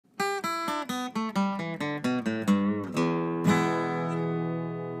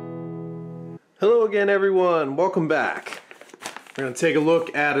Hello again, everyone. Welcome back. We're going to take a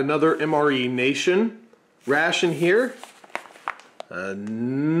look at another MRE Nation ration here.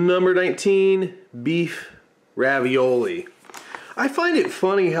 Number 19, beef ravioli. I find it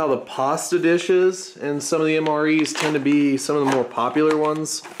funny how the pasta dishes and some of the MREs tend to be some of the more popular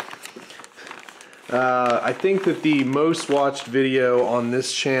ones. I think that the most watched video on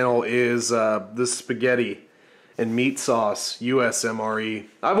this channel is the spaghetti and meat sauce US MRE.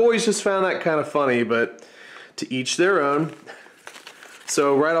 I've always just found that kind of funny, but to each their own.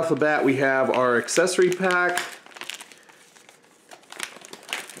 So right off the bat we have our accessory pack,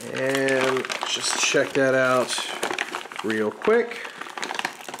 and just check that out real quick.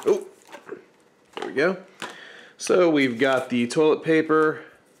 Oh, there we go. So we've got the toilet paper,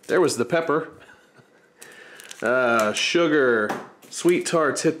 there was the pepper, sugar, sweet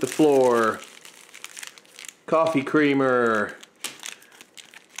tarts hit the floor, coffee creamer,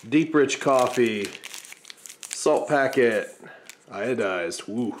 deep rich coffee, salt packet, iodized,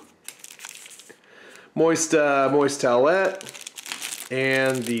 woo, moist towelette,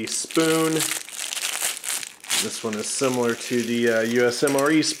 and the spoon. This one is similar to the US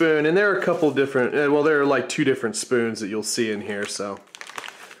MRE spoon, and there are a couple different, well, there are like two different spoons that you'll see in here. So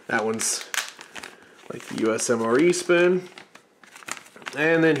that one's like the US MRE spoon.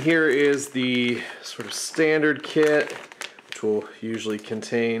 And then here is the sort of standard kit, which will usually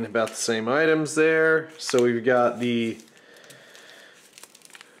contain about the same items there. So we've got the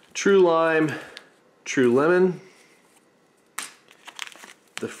True Lime, True Lemon,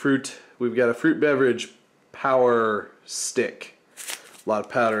 the fruit, we've got a fruit beverage power stick, a lot of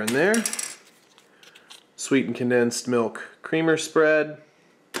powder in there, sweetened condensed milk creamer spread,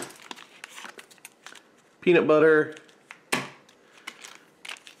 peanut butter,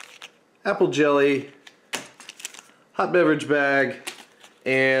 apple jelly, hot beverage bag,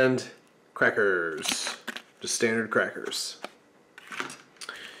 and crackers, just standard crackers.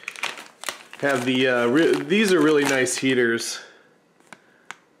 Have the these are really nice heaters.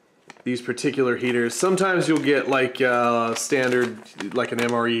 These particular heaters. Sometimes you'll get like standard, like an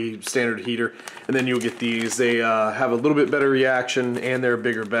MRE standard heater, and then you'll get these. They have a little bit better reaction, and they're a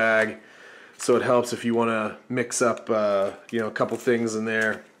bigger bag, so it helps if you want to mix up, you know, a couple things in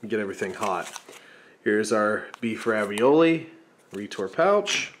there and get everything hot. Here's our beef ravioli retort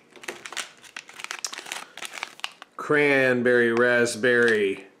pouch, cranberry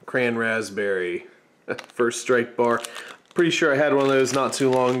raspberry, cran raspberry, first strike bar. Pretty sure I had one of those not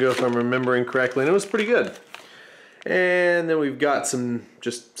too long ago if I'm remembering correctly, and it was pretty good. And then we've got some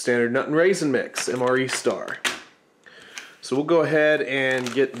just standard nut and raisin mix, MRE Star. So we'll go ahead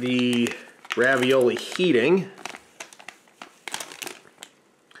and get the ravioli heating,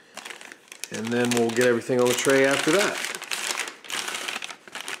 and then we'll get everything on the tray after that.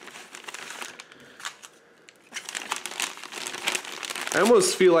 I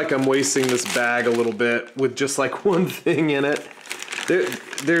almost feel like I'm wasting this bag a little bit with just like one thing in it.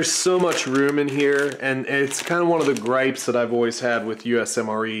 There's so much room in here, and it's kind of one of the gripes that I've always had with US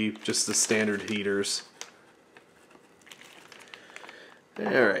MRE, just the standard heaters.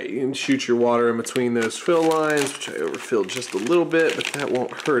 Alright, you can shoot your water in between those fill lines, which I overfilled just a little bit, but that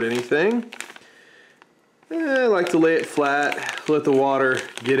won't hurt anything. I like to lay it flat, let the water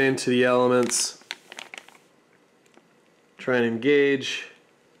get into the elements. Try and engage.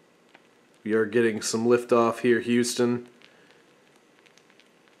 We are getting some lift off here, Houston.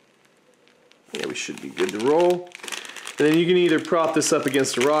 Yeah, we should be good to roll. And then you can either prop this up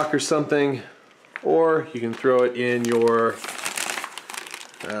against a rock or something, or you can throw it in your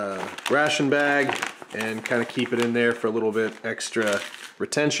ration bag and kind of keep it in there for a little bit extra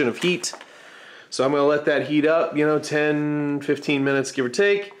retention of heat. So I'm going to let that heat up, you know, 10-15 minutes give or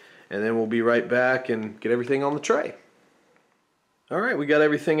take, and then we'll be right back and get everything on the tray. Alright, we got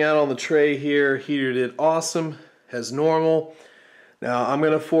everything out on the tray here. Heater did awesome, as normal. Now I'm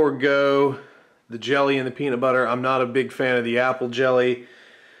going to forego the jelly and the peanut butter. I'm not a big fan of the apple jelly,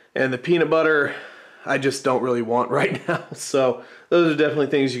 and the peanut butter I just don't really want right now. So those are definitely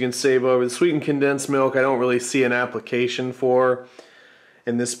things you can save over. The sweetened condensed milk I don't really see an application for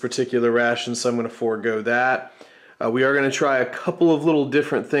in this particular ration, so I'm going to forego that. We are going to try a couple of little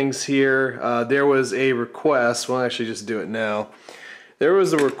different things here. There was a request, well, I'll actually just do it now. There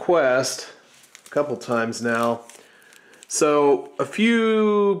was a request a couple times now. So a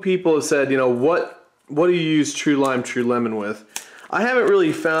few people have said, you know, what do you use True Lime, True Lemon with? I haven't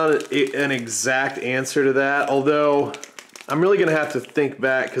really found an exact answer to that, although I'm really going to have to think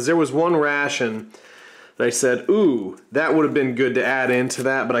back, because there was one ration that I said, ooh, that would have been good to add into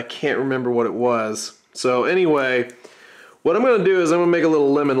that, but I can't remember what it was. So anyway, what I'm going to do is I'm going to make a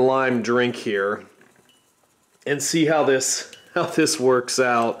little lemon lime drink here and see how this works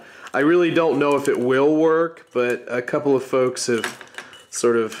out. I really don't know if it will work, but a couple of folks have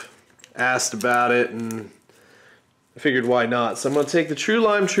sort of asked about it, and I figured why not. So I'm going to take the True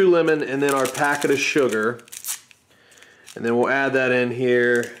Lime, True Lemon, and then our packet of sugar, and then we'll add that in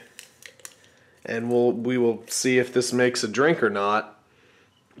here, and we will see if this makes a drink or not.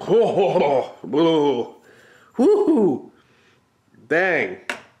 Oh, whoo! Dang!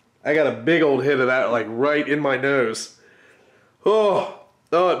 I got a big old hit of that, like right in my nose. Oh,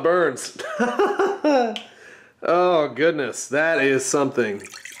 it burns. Oh goodness, that is something.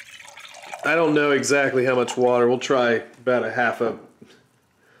 I don't know exactly how much water. We'll try about a half a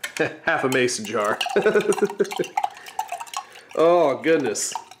mason jar. Oh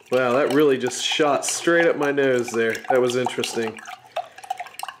goodness. Wow, that really just shot straight up my nose there. That was interesting.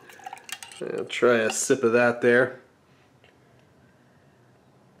 I'll try a sip of that there.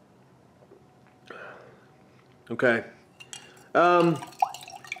 Okay.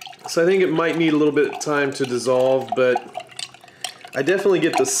 So I think it might need a little bit of time to dissolve, but I definitely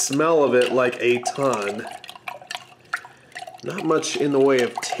get the smell of it like a ton. Not much in the way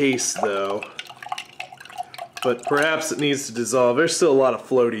of taste though, but perhaps it needs to dissolve. There's still a lot of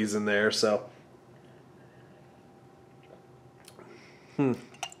floaties in there, so.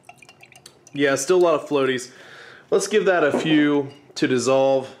 Yeah, still a lot of floaties. Let's give that a few to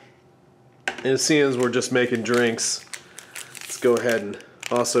dissolve. And seeing as we're just making drinks, let's go ahead and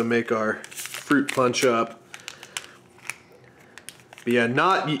also make our fruit punch up. But yeah,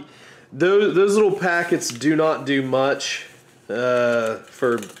 those little packets do not do much I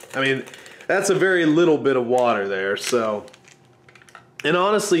mean, that's a very little bit of water there, so. And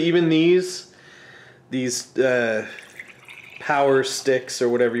honestly, even these power sticks or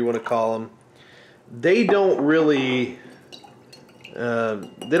whatever you want to call them, they don't really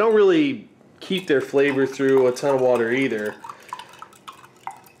keep their flavor through a ton of water either.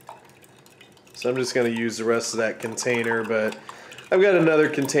 So I'm just going to use the rest of that container, but I've got another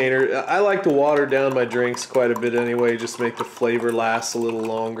container. I like to water down my drinks quite a bit anyway, just make the flavor last a little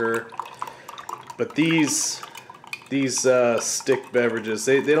longer. But these stick beverages,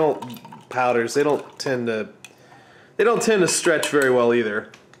 they don't, powders, they don't tend to stretch very well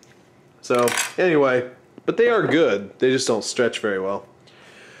either. So anyway, but they are good. They just don't stretch very well.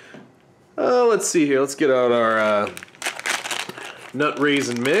 Let's see here. Let's get out our nut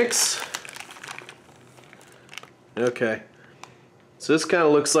raisin mix. Okay. So this kind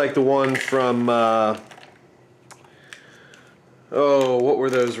of looks like the one from, what were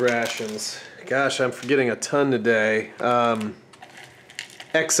those rations? Gosh, I'm forgetting a ton today.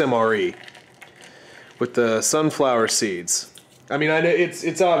 XMRE with the sunflower seeds. I mean, I know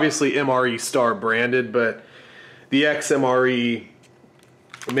it's obviously MRE Star branded, but the XMRE,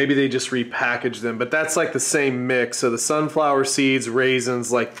 maybe they just repackaged them, but that's like the same mix. So the sunflower seeds,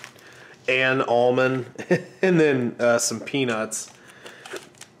 raisins, like an almond, and then some peanuts.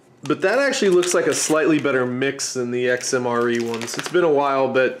 But that actually looks like a slightly better mix than the XMRE ones. It's been a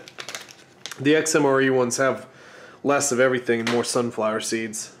while, but the XMRE ones have less of everything and more sunflower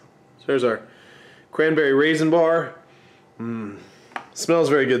seeds. So there's our cranberry raisin bar. Smells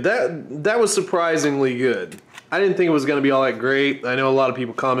very good. That was surprisingly good. I didn't think it was going to be all that great. I know a lot of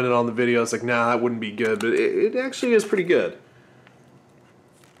people commented on the video. It's like, nah, that wouldn't be good, but it actually is pretty good.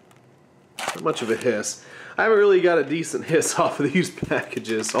 Not much of a hiss. I haven't really got a decent hiss off of these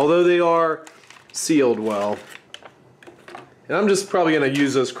packages, although they are sealed well. And I'm just probably going to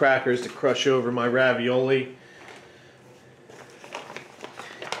use those crackers to crush over my ravioli.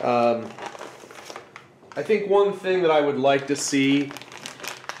 I think one thing that I would like to see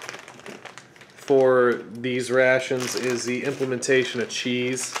for these rations is the implementation of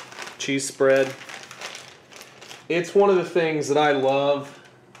cheese spread. It's one of the things that I love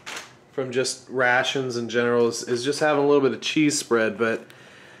from just rations in general is just having a little bit of cheese spread, but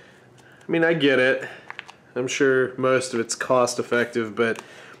I mean, I get it. I'm sure most of it's cost effective, but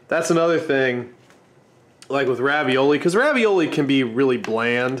that's another thing, like with ravioli, because ravioli can be really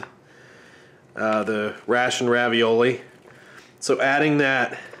bland, the ration ravioli. So adding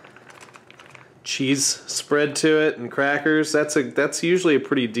that cheese spread to it and crackers, that's usually a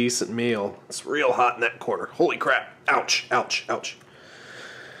pretty decent meal. It's real hot in that corner. Holy crap. Ouch, ouch, ouch.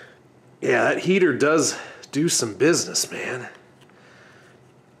 Yeah, that heater does do some business, man.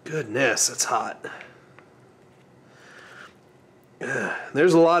 Goodness, it's hot.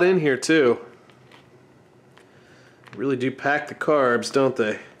 There's a lot in here too. Really do pack the carbs, don't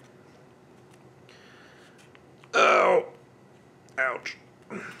they? Oh, ouch.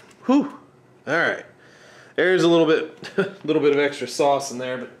 Whew. All right. There's a little bit, little bit of extra sauce in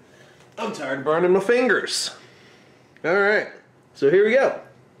there, but I'm tired of burning my fingers. All right, so here we go.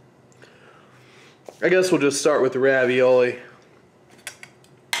 I guess we'll just start with the ravioli.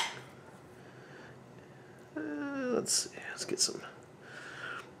 Let's see, let's get some.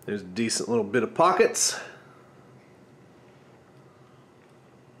 There's a decent little bit of pockets.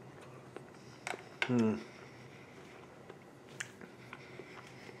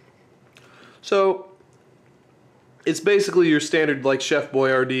 So it's basically your standard like Chef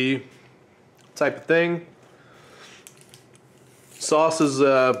Boyardee type of thing. Sauce is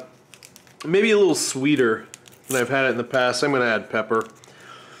maybe a little sweeter than I've had it in the past. I'm going to add pepper.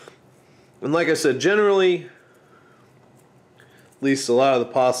 And like I said, generally, at least a lot of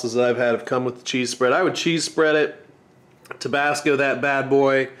the pastas that I've had have come with the cheese spread. I would cheese spread it, Tabasco that bad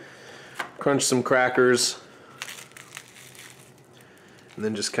boy, crunch some crackers, and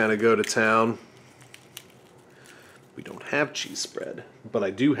then just kind of go to town. We don't have cheese spread, but I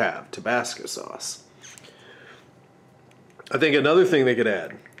do have Tabasco sauce. I think another thing they could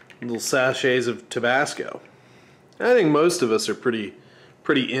add, little sachets of Tabasco. I think most of us are pretty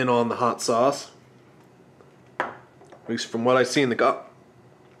in on the hot sauce. At least from what I see in the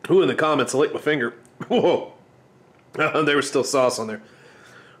comments, I licked my finger. Whoa, there was still sauce on there.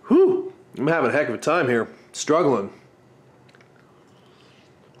 Whew, I'm having a heck of a time here, struggling.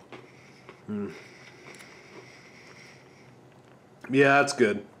 Yeah, that's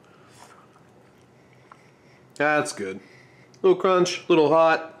good. That's good. Little crunch, little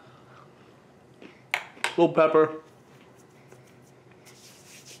hot, little pepper.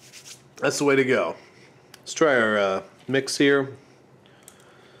 That's the way to go. Let's try our mix here.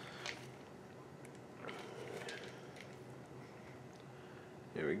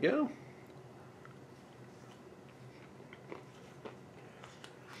 There we go.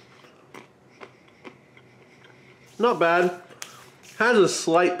 Not bad. Has a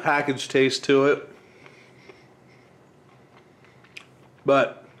slight package taste to it.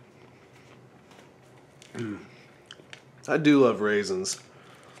 But I do love raisins.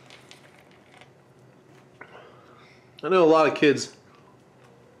 I know a lot of kids,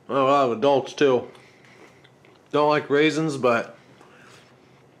 a lot of adults too, don't like raisins, but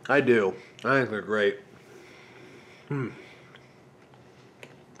I do. I think they're great. Let's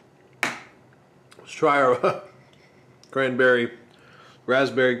try our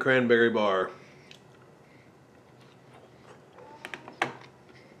raspberry cranberry bar.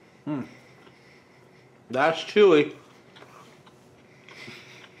 That's chewy.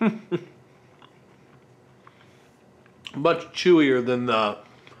 Much chewier than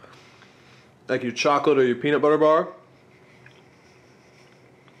like your chocolate or your peanut butter bar.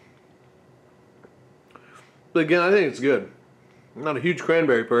 But again, I think it's good. I'm not a huge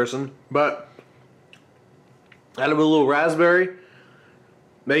cranberry person, but add a little raspberry,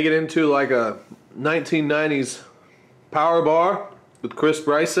 make it into like a 1990s power bar with crisp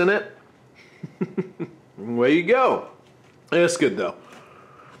rice in it. Away you go. It's good though.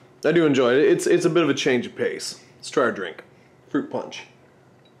 I do enjoy it. It's a bit of a change of pace. Let's try our drink. Fruit punch.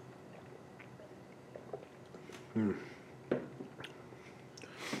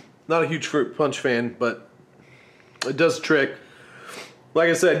 Not a huge fruit punch fan, but it does trick. Like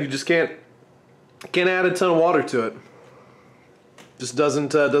I said, you just can't add a ton of water to it. Just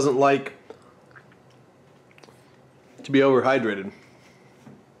doesn't like to be overhydrated.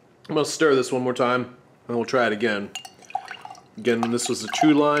 I'm gonna stir this one more time, and we'll try it again. Again, this was a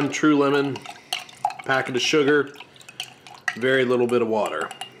true lime, true lemon, packet of sugar, very little bit of water.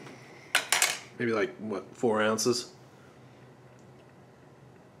 Maybe like, what, 4 ounces?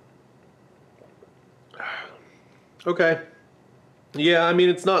 Okay. Yeah, I mean,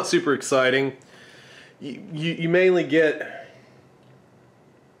 it's not super exciting. You mainly get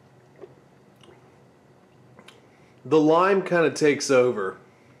the lime kind of takes over.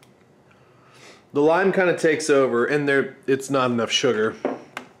 The lime kind of takes over, and it's not enough sugar.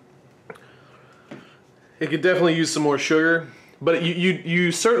 It could definitely use some more sugar, but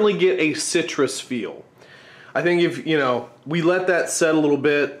you certainly get a citrus feel. I think if, we let that set a little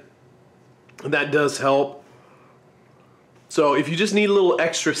bit, that does help. So if you just need a little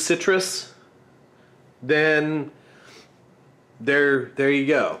extra citrus, then there you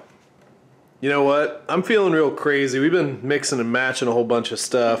go. You know what? I'm feeling real crazy. We've been mixing and matching a whole bunch of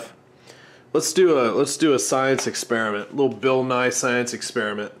stuff. Let's do a science experiment. A little Bill Nye science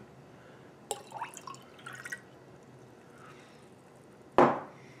experiment.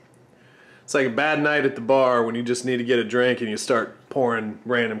 It's like a bad night at the bar when you just need to get a drink and you start pouring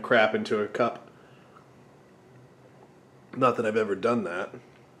random crap into a cup. Not that I've ever done that.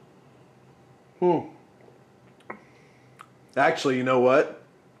 Actually, you know what?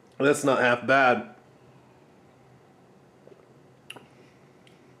 That's not half bad.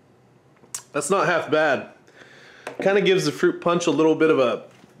 That's not half bad. Kind of gives the fruit punch a little bit of a,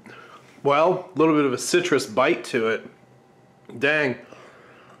 well, a little bit of a citrus bite to it. Dang.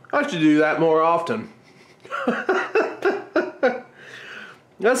 I should do that more often.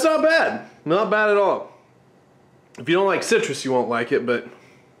 That's not bad. Not bad at all. If you don't like citrus, you won't like it, but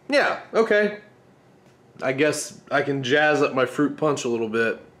yeah, okay. I guess I can jazz up my fruit punch a little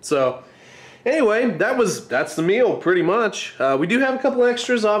bit. So anyway, that's the meal pretty much. We do have a couple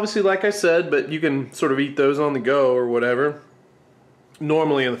extras, obviously, like I said, but you can sort of eat those on the go or whatever.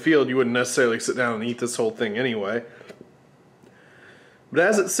 Normally in the field, you wouldn't necessarily sit down and eat this whole thing anyway. But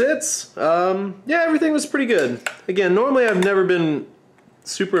as it sits, yeah, everything was pretty good. Again, normally I've never been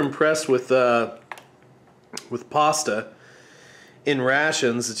super impressed with pasta in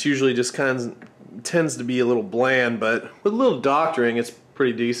rations. It's usually just tends to be a little bland, but with a little doctoring, it's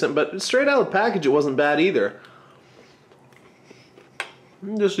pretty decent. But straight out of the package, it wasn't bad either.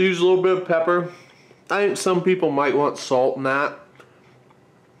 Just use a little bit of pepper. I think some people might want salt in that,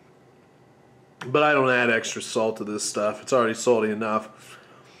 but I don't add extra salt to this stuff. It's already salty enough.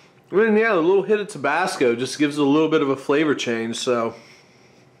 And then, yeah, a little hit of Tabasco just gives it a little bit of a flavor change, so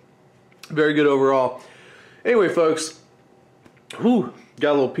very good overall. Anyway, folks, whew,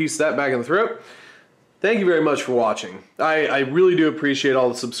 got a little piece of that back in the throat. Thank you very much for watching. I really do appreciate all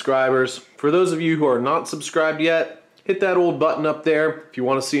the subscribers. For those of you who are not subscribed yet, hit that old button up there. If you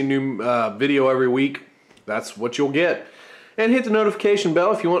want to see a new video every week, that's what you'll get. And hit the notification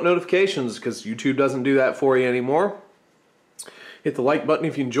bell if you want notifications, because YouTube doesn't do that for you anymore. Hit the like button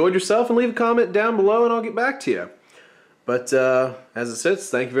if you enjoyed yourself, and leave a comment down below and I'll get back to you. But as it sits,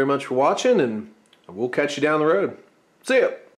 thank you very much for watching, and we'll catch you down the road. See ya!